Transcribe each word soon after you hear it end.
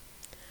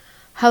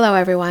Hello,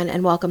 everyone,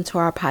 and welcome to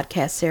our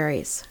podcast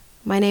series.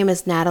 My name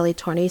is Natalie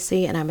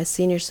Tornese, and I'm a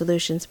Senior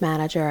Solutions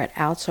Manager at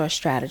Outsource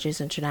Strategies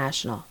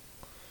International.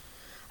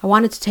 I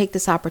wanted to take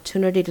this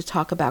opportunity to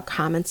talk about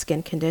common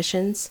skin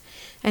conditions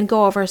and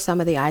go over some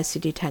of the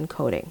ICD-10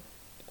 coding.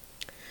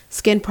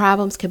 Skin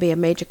problems can be a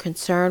major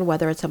concern,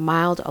 whether it's a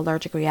mild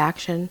allergic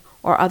reaction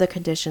or other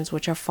conditions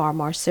which are far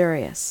more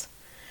serious.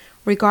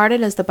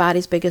 Regarded as the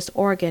body's biggest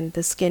organ,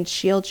 the skin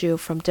shields you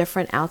from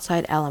different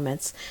outside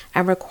elements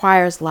and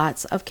requires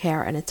lots of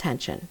care and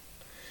attention.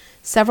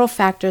 Several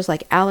factors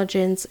like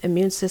allergens,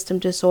 immune system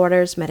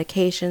disorders,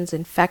 medications,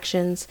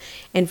 infections,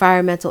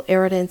 environmental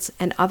irritants,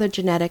 and other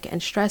genetic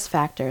and stress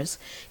factors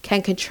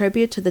can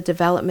contribute to the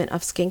development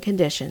of skin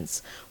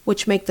conditions,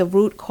 which make the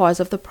root cause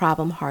of the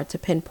problem hard to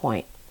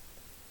pinpoint.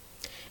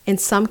 In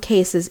some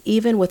cases,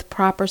 even with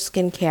proper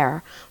skin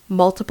care,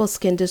 multiple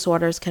skin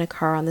disorders can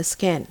occur on the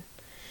skin.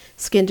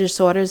 Skin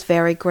disorders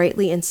vary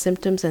greatly in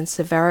symptoms and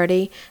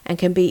severity and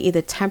can be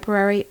either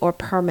temporary or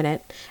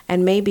permanent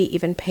and may be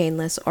even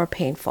painless or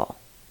painful.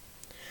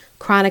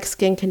 Chronic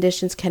skin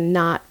conditions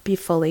cannot be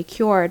fully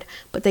cured,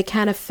 but they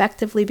can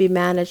effectively be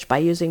managed by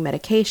using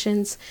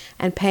medications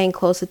and paying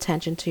close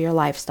attention to your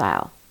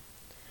lifestyle.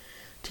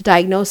 To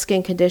diagnose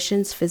skin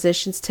conditions,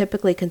 physicians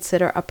typically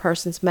consider a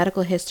person's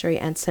medical history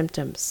and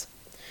symptoms.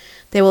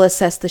 They will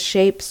assess the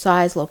shape,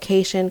 size,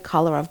 location,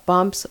 color of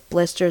bumps,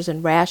 blisters,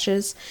 and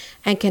rashes,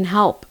 and can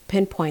help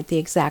pinpoint the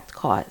exact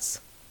cause.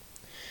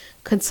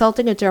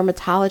 Consulting a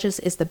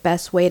dermatologist is the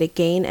best way to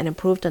gain an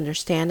improved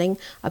understanding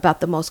about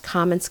the most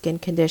common skin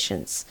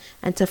conditions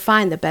and to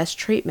find the best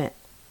treatment.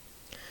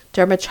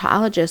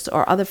 Dermatologists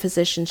or other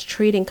physicians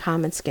treating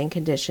common skin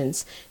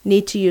conditions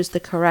need to use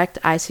the correct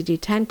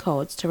ICD-10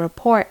 codes to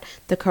report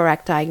the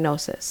correct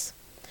diagnosis.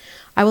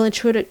 I will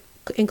include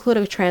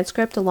a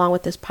transcript along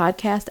with this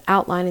podcast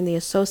outlining the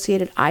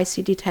associated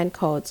ICD-10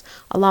 codes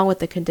along with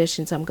the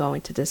conditions I'm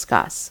going to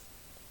discuss.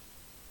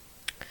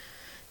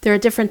 There are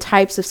different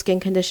types of skin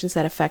conditions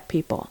that affect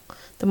people.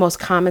 The most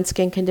common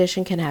skin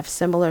condition can have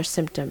similar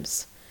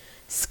symptoms.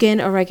 Skin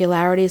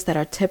irregularities that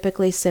are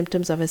typically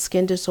symptoms of a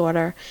skin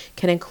disorder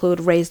can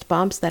include raised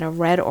bumps that are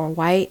red or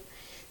white,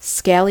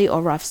 scaly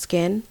or rough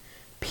skin,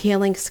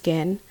 peeling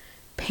skin,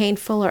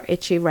 painful or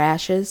itchy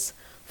rashes,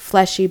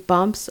 fleshy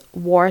bumps,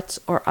 warts,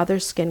 or other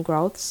skin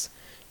growths,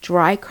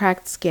 dry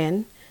cracked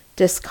skin,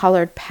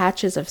 discolored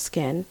patches of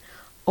skin,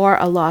 or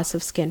a loss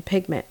of skin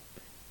pigment.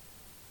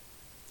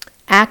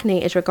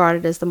 Acne is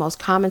regarded as the most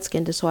common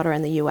skin disorder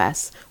in the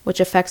U.S., which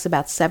affects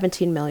about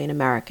 17 million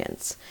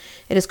Americans.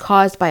 It is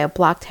caused by a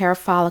blocked hair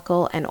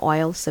follicle and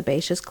oil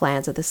sebaceous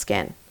glands of the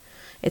skin.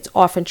 It's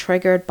often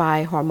triggered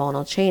by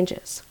hormonal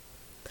changes.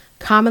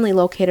 Commonly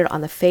located on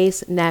the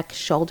face, neck,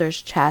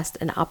 shoulders, chest,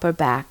 and upper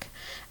back,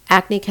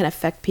 acne can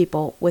affect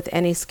people with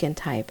any skin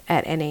type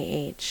at any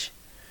age.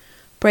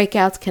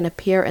 Breakouts can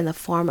appear in the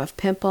form of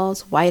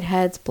pimples,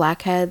 whiteheads,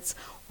 blackheads,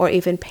 or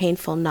even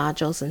painful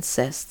nodules and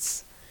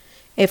cysts.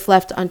 If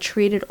left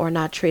untreated or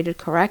not treated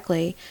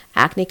correctly,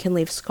 acne can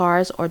leave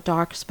scars or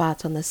dark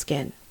spots on the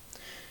skin.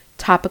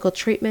 Topical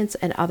treatments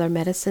and other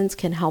medicines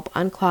can help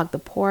unclog the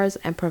pores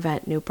and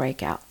prevent new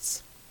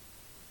breakouts.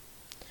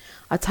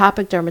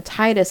 Atopic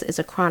dermatitis is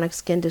a chronic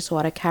skin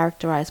disorder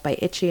characterized by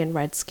itchy and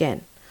red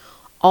skin.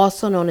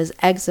 Also known as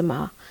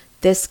eczema,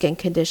 this skin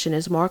condition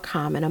is more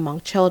common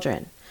among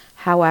children.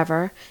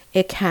 However,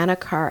 it can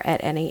occur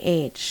at any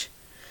age.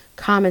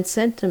 Common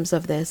symptoms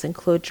of this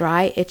include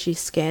dry, itchy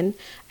skin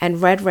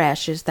and red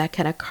rashes that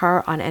can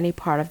occur on any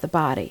part of the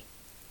body.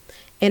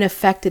 In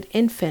affected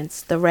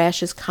infants, the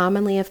rashes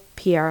commonly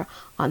appear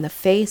on the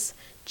face,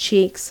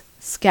 cheeks,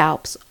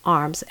 scalps,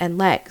 arms, and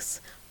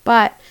legs,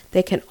 but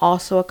they can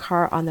also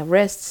occur on the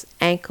wrists,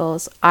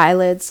 ankles,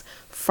 eyelids,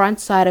 front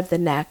side of the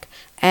neck,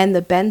 and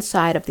the bend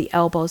side of the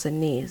elbows and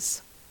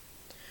knees.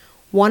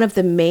 One of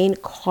the main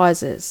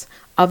causes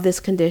of this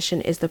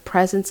condition is the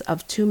presence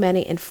of too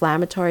many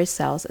inflammatory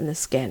cells in the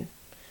skin.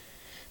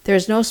 There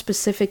is no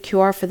specific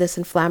cure for this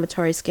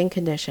inflammatory skin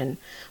condition,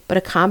 but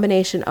a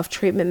combination of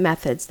treatment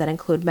methods that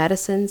include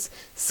medicines,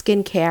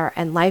 skin care,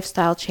 and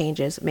lifestyle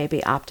changes may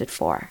be opted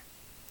for.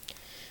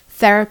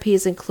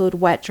 Therapies include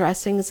wet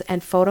dressings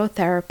and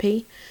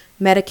phototherapy,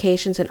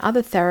 medications and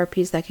other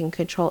therapies that can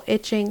control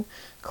itching,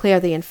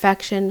 clear the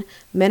infection,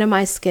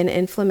 minimize skin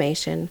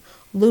inflammation,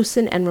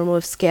 loosen and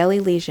remove scaly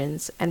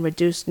lesions, and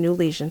reduce new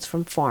lesions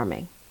from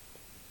forming.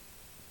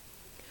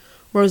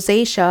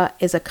 Rosacea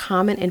is a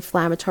common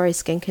inflammatory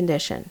skin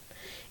condition.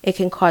 It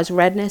can cause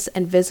redness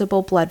and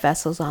visible blood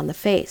vessels on the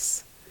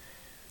face.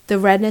 The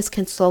redness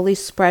can slowly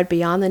spread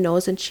beyond the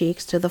nose and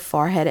cheeks to the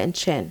forehead and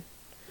chin.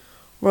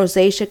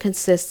 Rosacea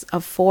consists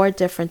of 4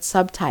 different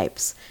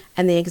subtypes,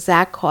 and the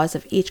exact cause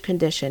of each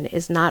condition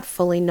is not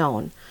fully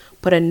known,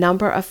 but a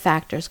number of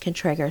factors can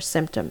trigger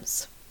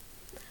symptoms.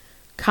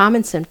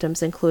 Common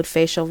symptoms include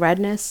facial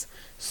redness,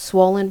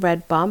 swollen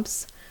red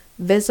bumps,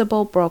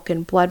 visible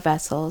broken blood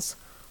vessels,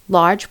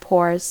 large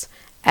pores,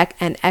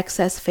 and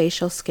excess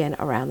facial skin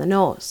around the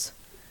nose.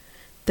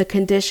 The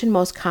condition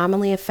most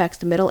commonly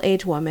affects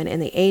middle-aged women in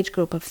the age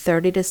group of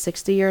 30 to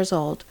 60 years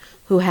old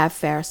who have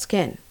fair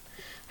skin.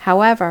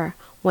 However,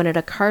 when it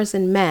occurs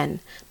in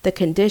men, the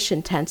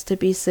condition tends to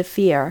be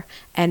severe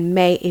and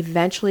may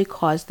eventually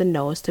cause the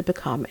nose to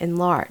become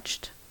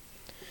enlarged.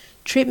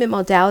 Treatment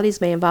modalities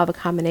may involve a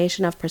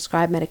combination of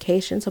prescribed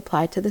medications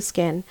applied to the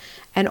skin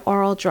and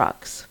oral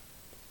drugs.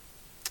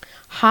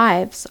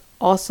 Hives,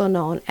 also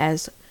known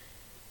as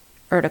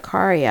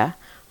urticaria,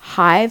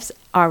 hives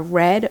are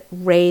red,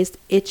 raised,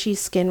 itchy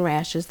skin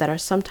rashes that are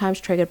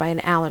sometimes triggered by an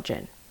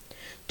allergen.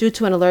 Due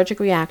to an allergic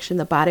reaction,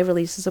 the body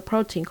releases a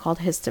protein called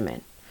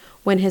histamine.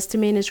 When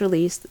histamine is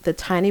released, the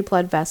tiny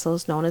blood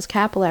vessels known as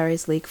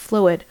capillaries leak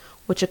fluid,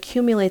 which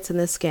accumulates in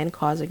the skin,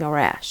 causing a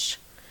rash.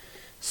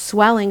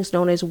 Swellings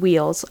known as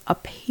wheals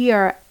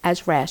appear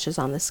as rashes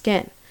on the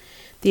skin.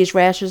 These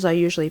rashes are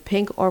usually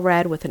pink or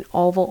red with an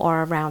oval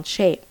or a round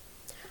shape.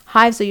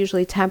 Hives are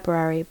usually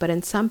temporary, but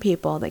in some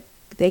people,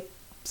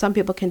 some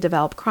people can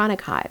develop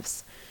chronic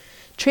hives.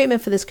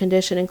 Treatment for this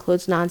condition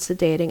includes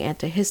non-sedating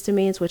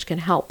antihistamines, which can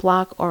help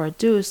block or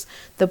reduce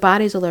the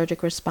body's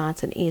allergic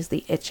response and ease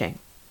the itching.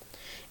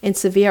 In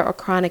severe or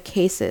chronic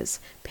cases,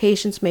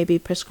 patients may be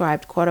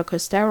prescribed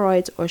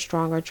corticosteroids or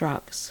stronger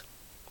drugs.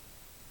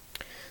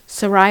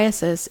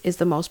 Psoriasis is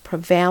the most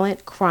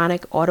prevalent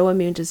chronic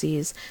autoimmune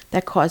disease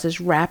that causes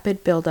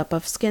rapid buildup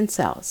of skin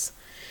cells.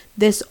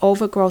 This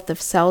overgrowth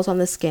of cells on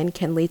the skin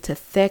can lead to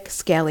thick,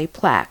 scaly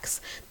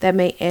plaques that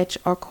may itch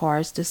or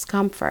cause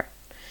discomfort.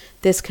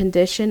 This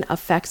condition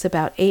affects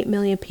about 8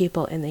 million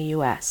people in the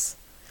U.S.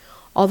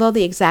 Although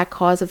the exact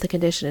cause of the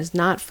condition is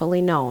not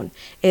fully known,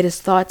 it is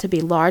thought to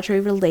be largely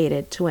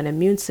related to an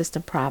immune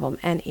system problem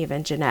and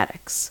even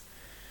genetics.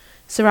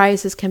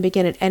 Psoriasis can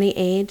begin at any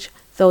age,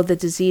 though the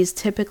disease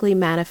typically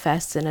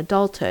manifests in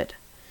adulthood.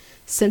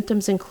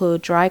 Symptoms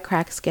include dry,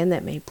 cracked skin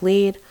that may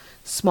bleed,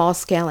 small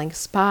scaling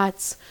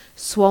spots,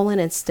 swollen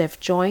and stiff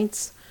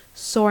joints,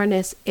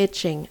 soreness,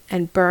 itching,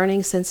 and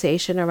burning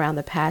sensation around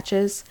the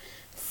patches,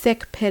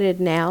 thick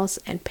pitted nails,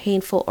 and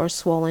painful or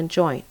swollen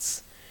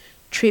joints.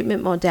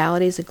 Treatment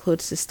modalities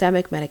include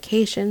systemic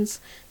medications,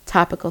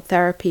 topical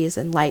therapies,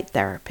 and light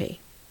therapy.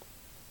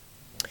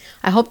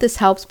 I hope this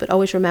helps, but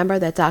always remember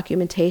that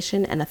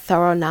documentation and a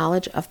thorough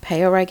knowledge of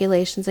payer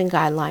regulations and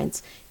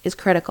guidelines is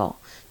critical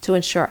to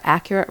ensure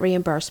accurate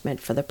reimbursement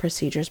for the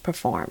procedures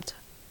performed.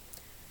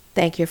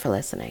 Thank you for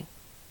listening.